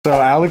So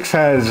Alex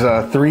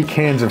has 3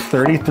 cans of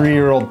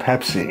 33-year-old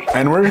Pepsi,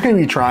 and we're just gonna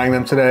be trying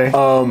them today.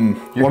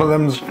 One of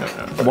them's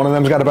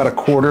got about a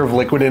quarter of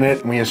liquid in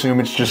it, and we assume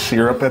it's just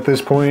syrup at this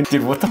point.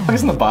 Dude, what the fuck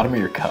is in the bottom of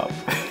your cup?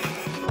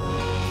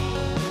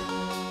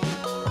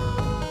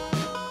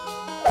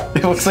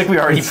 It looks like we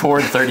already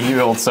poured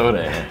 30-year-old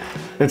soda in it.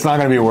 It's not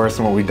gonna be worse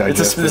than what we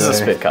digested. This is a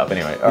spit cup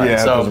anyway. All right, yeah,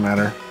 so, it doesn't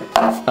matter.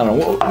 I don't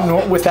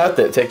know. Without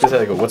that, take this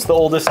as I go. What's the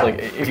oldest? Like,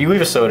 if you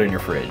leave a soda in your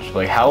fridge,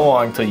 like, how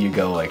long till you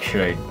go? Like,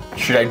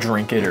 should I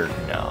drink it or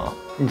no?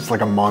 It's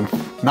like a month.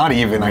 Not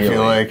even. Really? I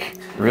feel like.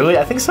 Really?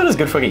 I think soda's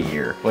good for like a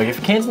year. Like, if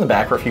a can's in the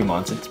back for a few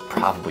months, it's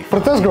probably fine.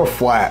 But it does go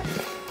flat.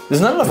 There's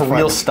not enough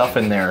real stuff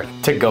in there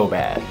to go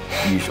bad.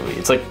 Usually,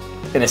 it's like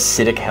an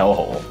acidic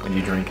hellhole when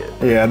you drink it.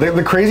 Yeah.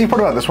 The crazy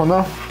part about this one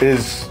though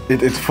is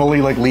it's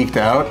fully like leaked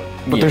out,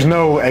 but there's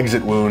no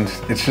exit wound.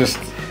 It's just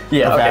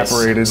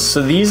evaporated. Okay.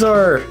 So these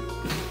are,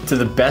 to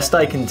the best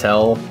I can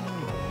tell,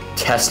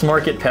 test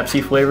market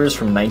Pepsi flavors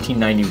from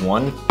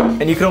 1991,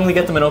 and you could only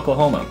get them in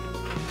Oklahoma.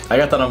 I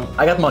got them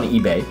on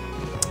eBay,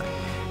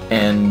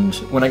 and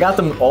when I got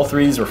them, all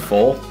 3 of these were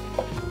full.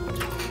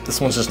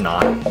 This one's just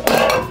not.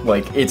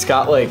 Like, it's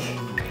got like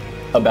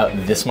about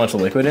this much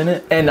liquid in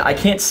it, and I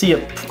can't see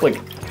it.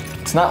 Like,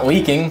 it's not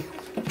leaking,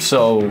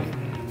 so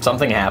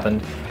something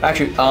happened.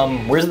 Actually,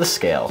 where's the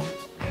scale?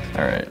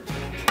 All right.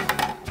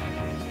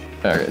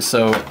 All right.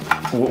 So,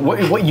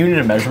 what unit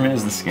of measurement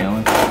is the scale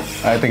in?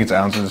 I think it's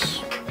ounces.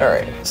 All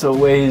right. So it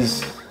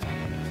weighs.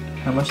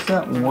 How much is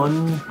that?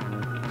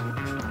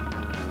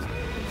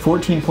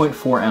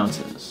 14.4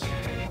 ounces,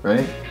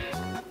 right?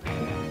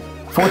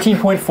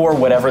 14.4,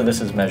 whatever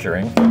this is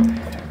measuring.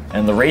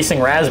 And the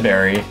Racing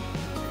Raspberry, a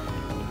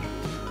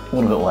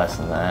little bit less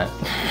than that.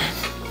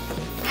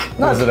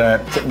 What is it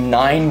at? It's at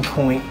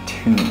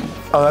 9.2.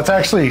 Oh, that's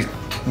actually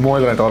more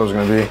than I thought it was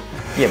gonna be.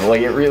 Yeah, but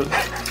like it really...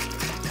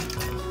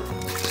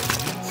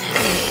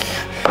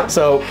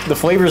 So the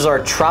flavors are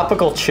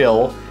Tropical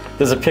Chill.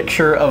 There's a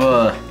picture of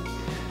a,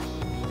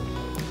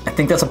 I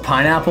think that's a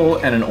pineapple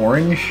and an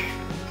orange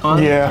on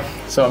it. Yeah.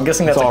 So I'm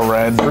guessing that's all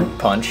red. Fruit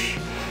punch.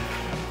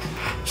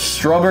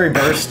 Strawberry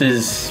Burst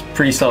is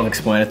pretty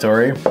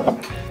self-explanatory,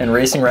 and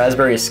Racing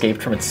Raspberry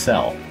escaped from its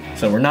cell.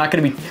 So we're not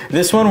gonna be,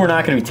 this one we're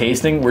not gonna be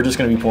tasting, we're just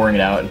gonna be pouring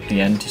it out at the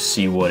end to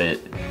see what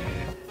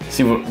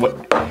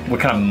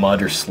kind of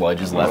mud or sludge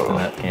is left in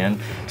that can.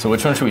 So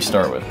which one should we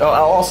start with? Oh, I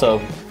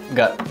also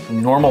got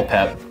normal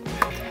pep,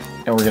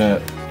 and we're gonna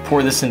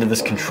pour this into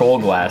this control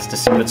glass to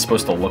see what it's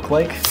supposed to look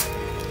like.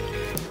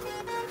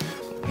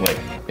 Like,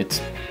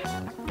 it's,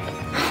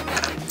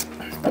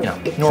 you know,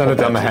 normal. Send it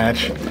down the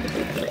hatch.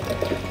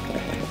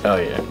 Oh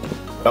yeah.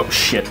 Oh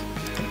shit.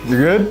 You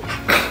good?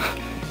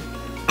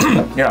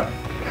 Yeah.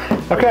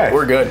 Okay.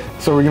 We're good.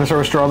 So we're gonna start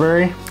with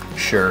strawberry?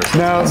 Sure.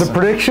 Now, the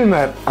prediction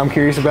that I'm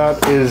curious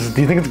about is,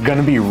 do you think it's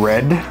gonna be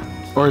red?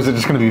 Or is it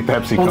just gonna be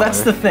Pepsi color? Well,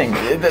 that's the thing.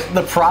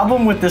 The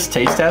problem with this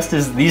taste test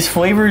is these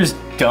flavors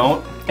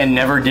don't and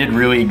never did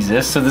really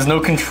exist, so there's no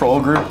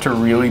control group to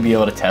really be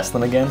able to test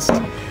them against.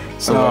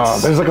 So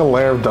there's like a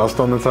layer of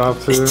dust on the top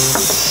too.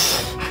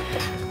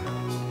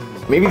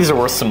 Maybe these are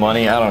worth some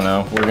money. I don't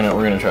know. We're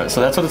gonna try it.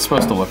 So that's what it's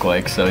supposed to look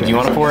like. So do you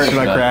want to pour it? Should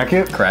I crack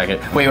it? Crack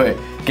it. Wait.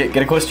 Get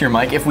it close to your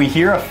mic. If we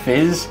hear a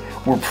fizz,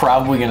 we're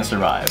probably gonna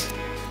survive.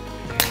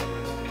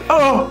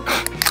 Oh!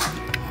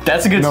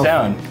 That's a good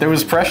sound. There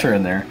was pressure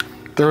in there.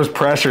 There was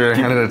pressure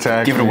and it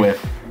attacked me. Give it a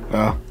whiff.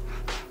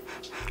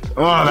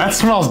 Oh, that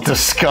smells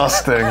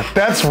disgusting.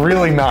 That's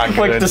really not good.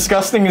 Like,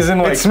 disgusting is in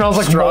like, it smells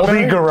like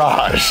moldy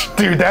garage.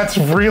 Dude, that's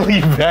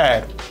really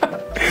bad.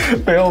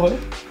 Failed it.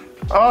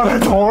 Oh,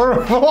 that's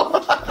horrible.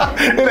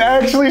 It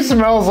actually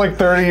smells like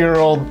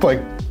 30-year-old,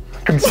 like,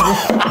 consumer.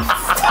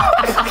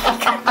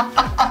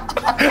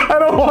 I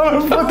don't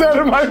want to put that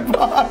in my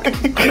body. I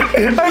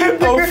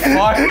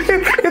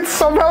didn't think it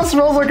somehow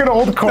smells like an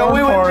old car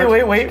part.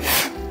 Wait.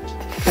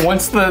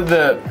 Once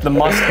the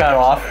must got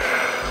off,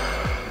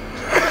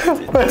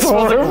 That's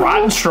smells like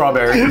rotten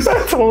strawberries.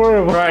 That's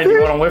horrible. Ryan,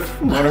 you want to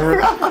whiff?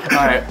 Whatever.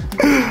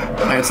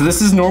 All right, so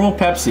this is normal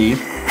Pepsi.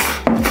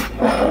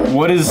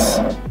 What is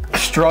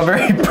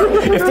strawberry?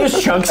 If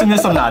there's chunks in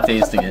this, I'm not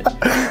tasting it.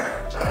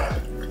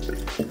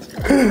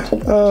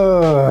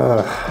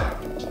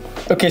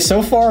 Okay,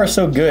 so far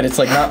so good. It's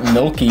like not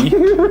milky.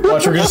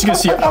 Watch, we're just gonna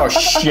see. Oh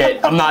shit!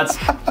 I'm not.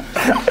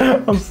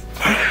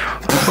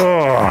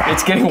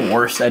 It's getting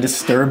worse. I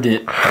disturbed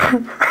it.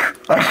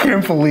 I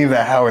can't believe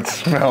that how it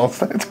smells.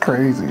 That's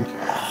crazy.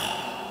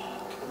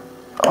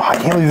 Oh, I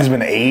can't believe this has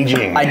been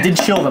aging. I did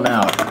chill them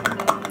out.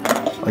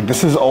 Like,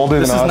 this is older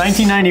than us. This is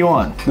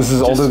 1991. This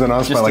is older than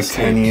us by like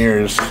 10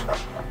 years.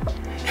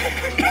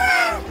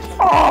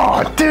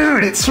 Oh,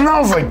 dude, it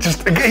smells like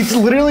it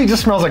literally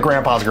just smells like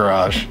Grandpa's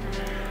garage.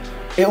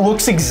 It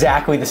looks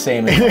exactly the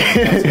same.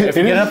 If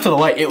you get it up to the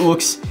light, it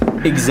looks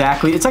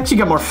exactly, it's actually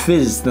got more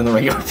fizz than the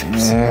regular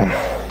Pepsi.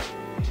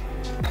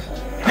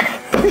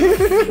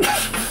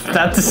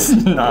 That does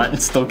not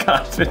instill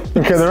confidence.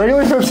 Okay, the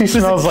regular Pepsi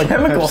smells like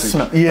chemical Pepsi.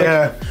 smell.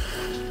 Yeah.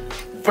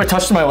 I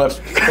touched my lips.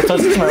 I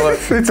touched my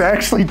lips. It's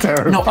actually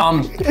terrible. No,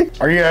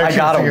 Are you actually I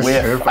gotta taking a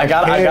whiff. sip? I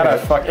gotta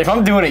fuck. If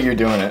I'm doing it, you're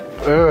doing it.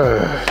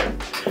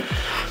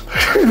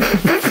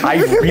 I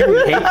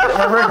really hate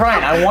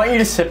Ryan, I want you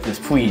to sip this,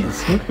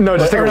 please. No,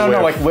 just take a whiff.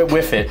 No, like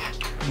whiff it.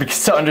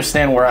 Because to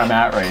understand where I'm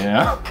at right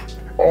now.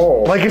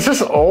 Oh. Like, it's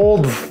just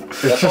old.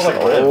 It's just like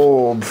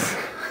old.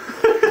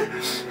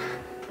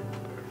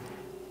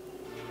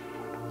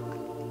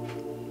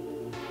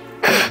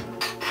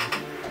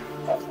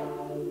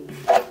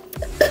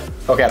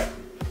 Okay.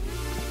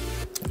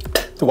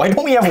 Why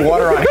don't we have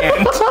water on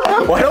hand?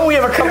 Why don't we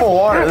have a cup of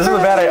water? This is a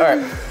bad idea. All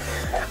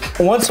right.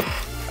 Once,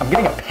 I'm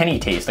getting a penny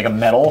taste, like a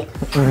metal.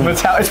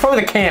 It's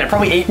probably the can. It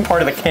probably ate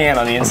part of the can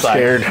on the inside. I'm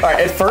scared. All right,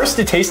 at first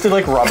it tasted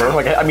like rubber,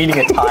 like I'm eating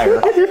a tire.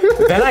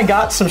 Then I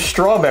got some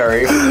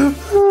strawberry, and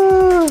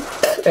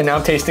now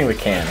I'm tasting the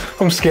can.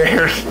 I'm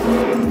scared.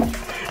 I'm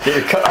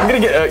gonna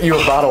get you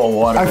a bottle of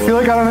water. I feel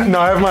like I don't, no,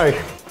 I have my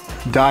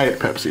Diet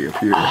Pepsi up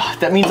here.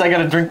 That means I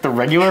gotta drink the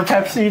regular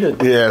Pepsi to...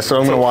 Yeah, so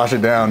I'm gonna wash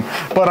it down.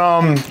 But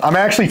I'm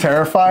actually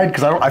terrified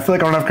because I feel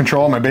like I don't have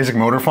control of my basic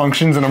motor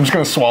functions, and I'm just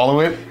gonna swallow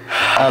it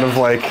out of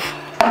like.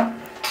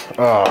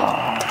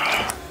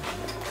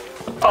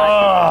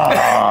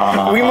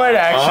 We might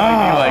actually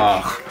be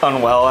like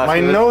unwell after my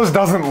this. nose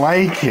doesn't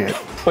like it.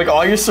 Like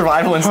all your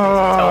survival instincts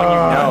are telling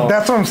you no.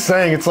 That's what I'm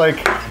saying. It's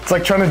like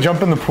trying to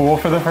jump in the pool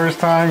for the first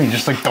time. You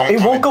just like don't. It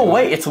won't go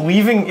away. It's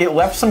leaving. It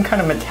left some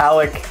kind of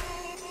metallic.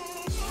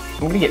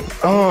 I'm gonna get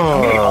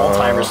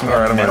Alzheimer's from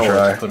alright, I'm gonna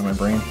try. to put in my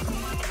brain.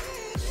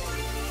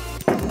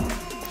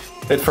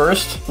 At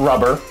first,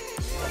 rubber,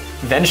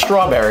 then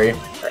strawberry,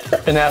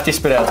 and then after you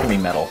spit it out, it's gonna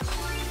be metal.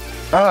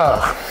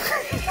 Oh,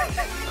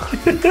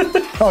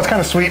 it's kind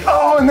of sweet.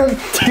 Oh, and then,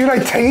 dude, I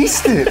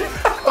taste it.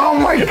 Oh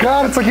my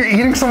god, it's like you're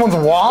eating someone's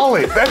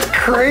wallet. That's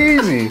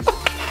crazy.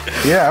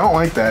 Yeah, I don't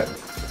like that.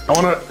 I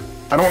don't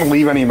want to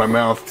leave any in my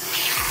mouth.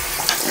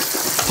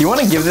 Do you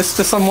want to give this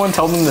to someone?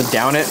 Tell them to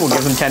down it. We'll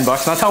give them $10.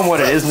 Not tell them what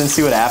it is, and then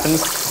see what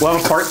happens. We'll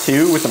have a part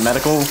 2 with the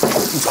medical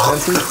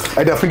expenses.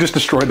 I definitely just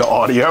destroyed the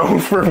audio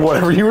for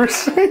whatever you were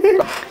saying.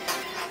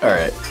 All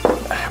right,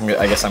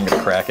 I guess I'm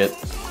gonna crack it.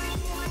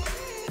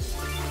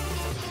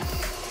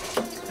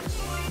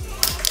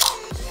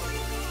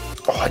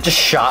 Oh, I just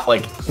shot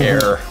like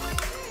air.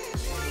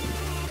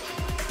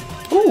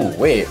 Ooh,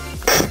 wait.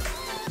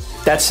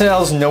 That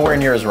smells nowhere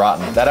near as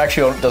rotten. That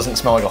actually doesn't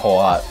smell like a whole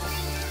lot.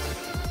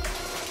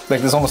 Like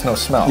there's almost no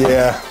smell.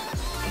 Yeah.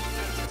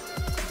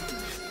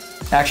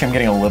 Actually, I'm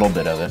getting a little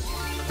bit of it.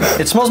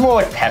 It smells more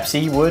like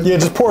Pepsi would. Yeah,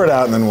 just pour it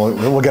out and then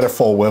we'll get a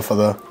full whiff of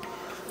the.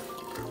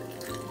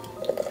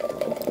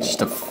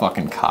 Just a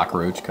fucking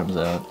cockroach comes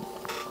out.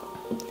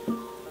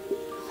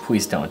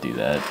 Please don't do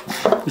that.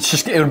 It's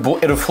just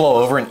it'll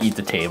flow over and eat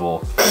the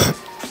table.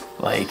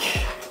 Like.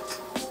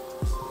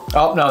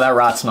 Oh no, that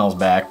rot smells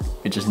back.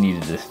 It just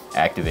needed to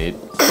activate.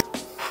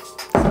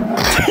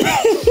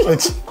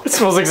 It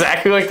smells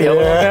exactly like the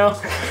other one now.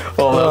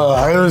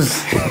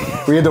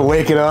 We had to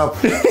wake it up.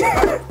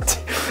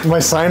 My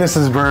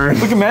sinuses burned.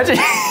 Look, imagine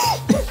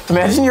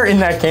you're in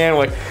that can,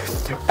 like,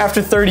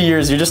 after 30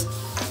 years, you're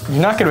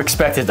not gonna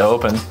expect it to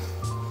open.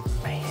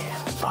 Man.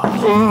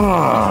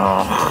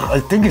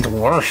 I think it's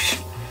worse.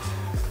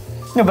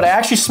 No, but I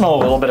actually smell a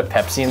little bit of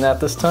Pepsi in that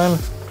this time.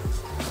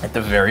 At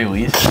the very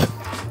least.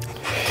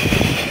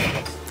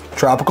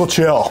 Tropical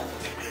chill.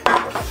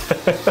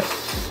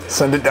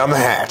 Send it down the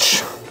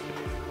hatch.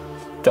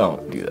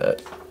 Don't do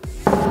that.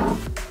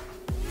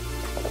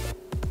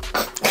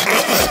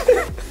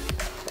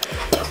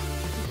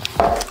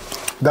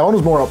 That one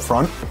was more up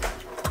front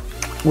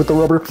with the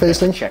rubber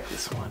facing. Check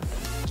this one.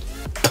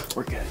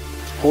 We're good.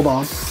 Hold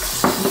on.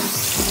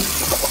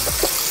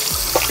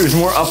 It was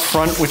more up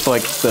front with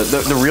like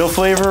the real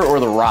flavor or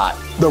the rot?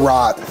 The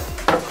rot.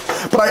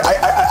 But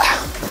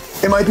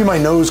it might be my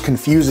nose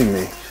confusing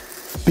me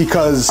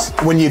because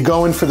when you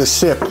go in for the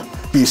sip,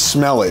 you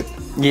smell it.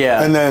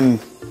 Yeah. And then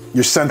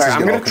your senses get all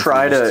confused. I'm gonna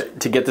try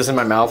to get this in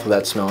my mouth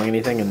without smelling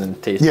anything and then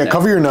taste it. Yeah,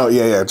 cover your nose.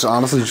 Yeah. It's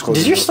honestly just close.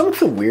 Does your stomach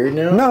feel weird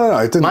now? No,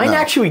 it didn't. Mine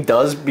actually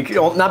does,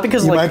 not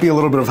because you like... might be a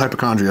little bit of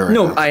hypochondria right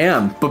now. No, I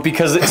am, but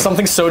because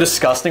something so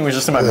disgusting was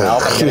just in my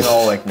mouth, I'm getting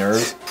all like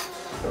nerves.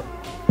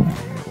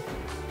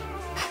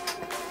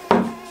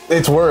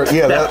 It's worse.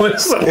 Yeah, that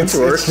was so much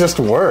worse. It's just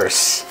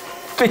worse.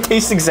 It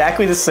tastes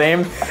exactly the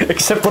same,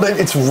 except... But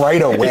it's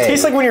right away. It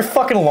tastes like when your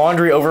fucking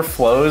laundry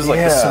overflows, like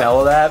the smell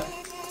of that.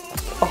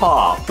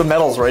 Ah, the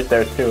metal's right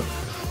there too.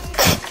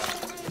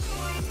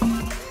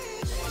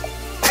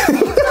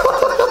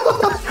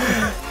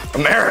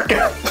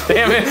 America!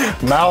 Damn it!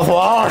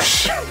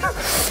 Mouthwash!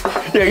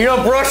 Yeah, you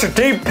don't brush your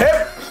teeth,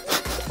 Pip!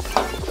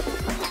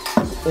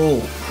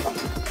 Oh.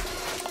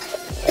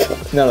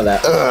 None of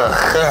that.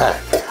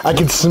 Ugh. I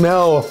can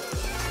smell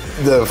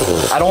the...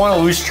 I don't want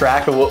to lose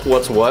track of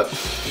what's what.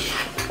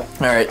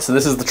 Alright, so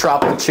this is the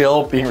Tropical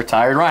Chill being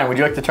retired. Ryan, would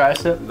you like to try a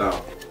sip?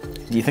 No.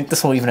 Do you think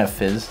this will even have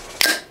fizz?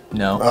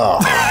 No. Oh.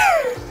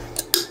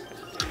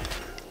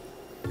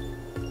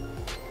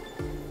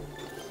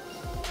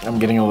 I'm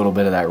getting a little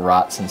bit of that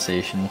rot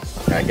sensation.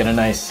 Alright, get a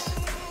nice...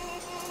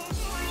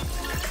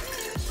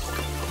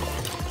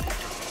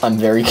 I'm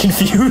very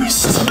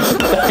confused.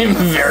 I'm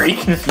very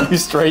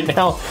confused right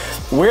now.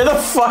 Where the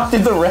fuck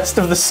did the rest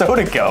of the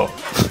soda go?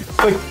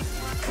 Like,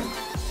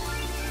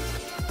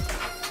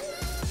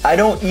 I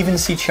don't even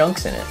see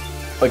chunks in it.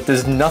 Like,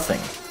 there's nothing.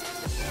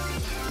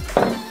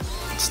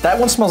 That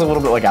one smells a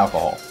little bit like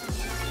alcohol.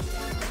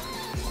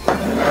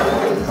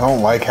 I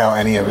don't like how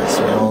any of it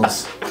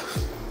smells.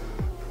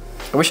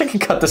 I wish I could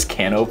cut this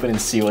can open and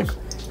see, like,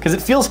 because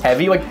it feels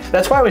heavy. Like,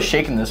 that's why I was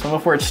shaking this one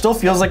before. It still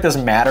feels like there's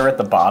matter at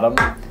the bottom.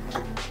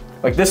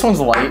 Like, this one's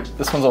light.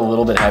 This one's a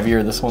little bit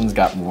heavier. This one's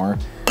got more.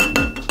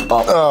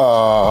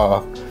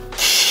 Oh.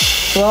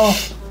 Well,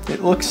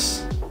 it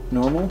looks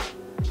normal.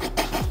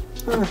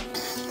 I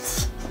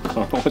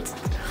don't know what's...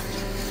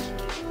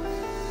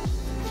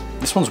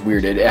 This one's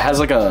weird. It has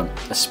like a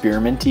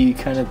spearminty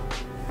kind of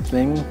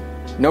thing.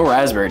 No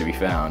raspberry to be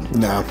found.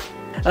 No.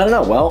 I don't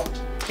know. Well,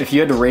 if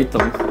you had to rate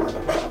them,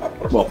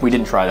 well, we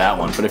didn't try that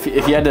one, but if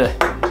you had to,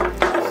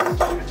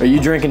 are you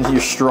drinking your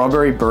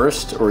strawberry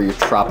burst or your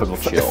tropical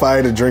chill? If I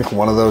had to drink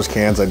one of those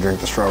cans, I'd drink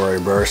the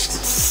strawberry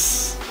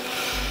burst.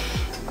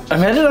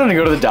 Imagine having to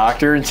go to the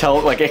doctor and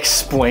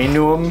explain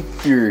to him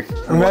your.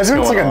 Imagine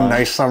it's like a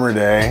nice summer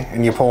day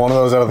and you pull one of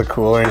those out of the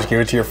cooler and just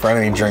give it to your friend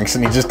and he drinks it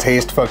and he just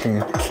tastes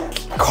fucking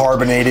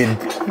carbonated,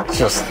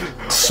 just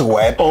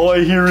sweat. All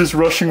I hear is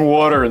rushing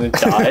water and then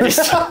dies.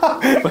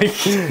 Like,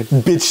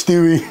 bitch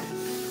Stewie.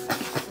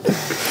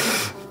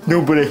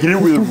 No, but I hit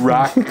it with a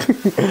rock.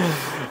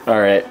 All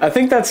right, I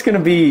think that's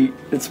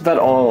about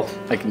all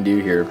I can do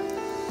here.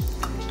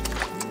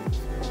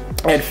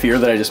 I had fear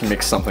that I just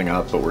mixed something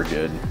up, but we're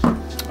good.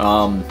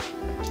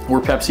 We're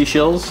Pepsi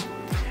shills.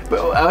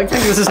 But I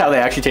think this is how they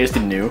actually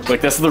tasted new.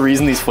 Like, that's the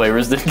reason these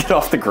flavors didn't get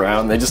off the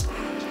ground. They just,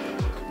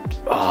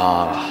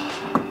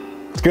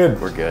 it's good.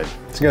 We're good.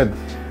 It's good.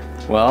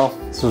 Well,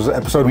 this was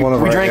episode 1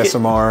 of our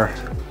ASMR.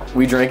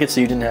 We drank it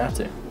so you didn't have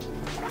to.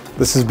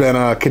 This has been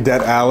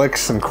Cadet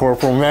Alex and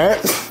Corporal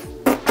Matt.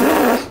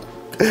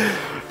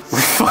 We're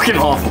fucking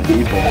awful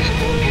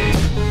people.